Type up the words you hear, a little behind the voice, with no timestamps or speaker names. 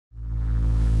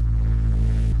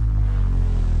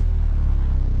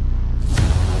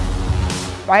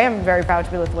I am very proud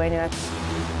to be Lithuanian.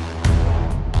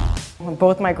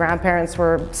 Both my grandparents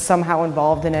were somehow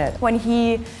involved in it. When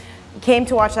he came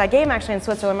to watch that game actually in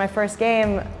Switzerland, my first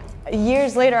game,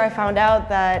 years later I found out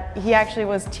that he actually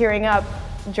was tearing up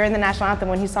during the national anthem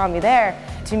when he saw me there.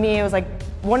 To me, it was like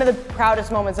one of the proudest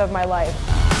moments of my life.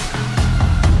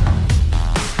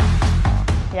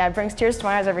 Yeah, it brings tears to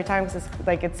my eyes every time because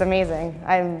it's amazing.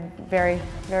 I'm very,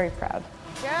 very proud.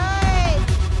 Good.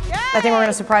 I think we're going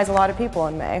to surprise a lot of people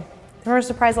in May. We're going to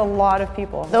surprise a lot of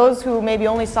people. Those who maybe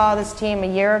only saw this team a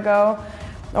year ago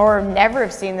or never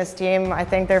have seen this team, I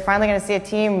think they're finally going to see a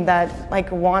team that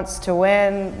wants to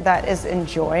win, that is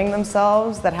enjoying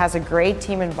themselves, that has a great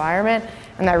team environment,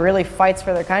 and that really fights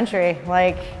for their country.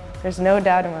 There's no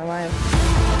doubt in my mind.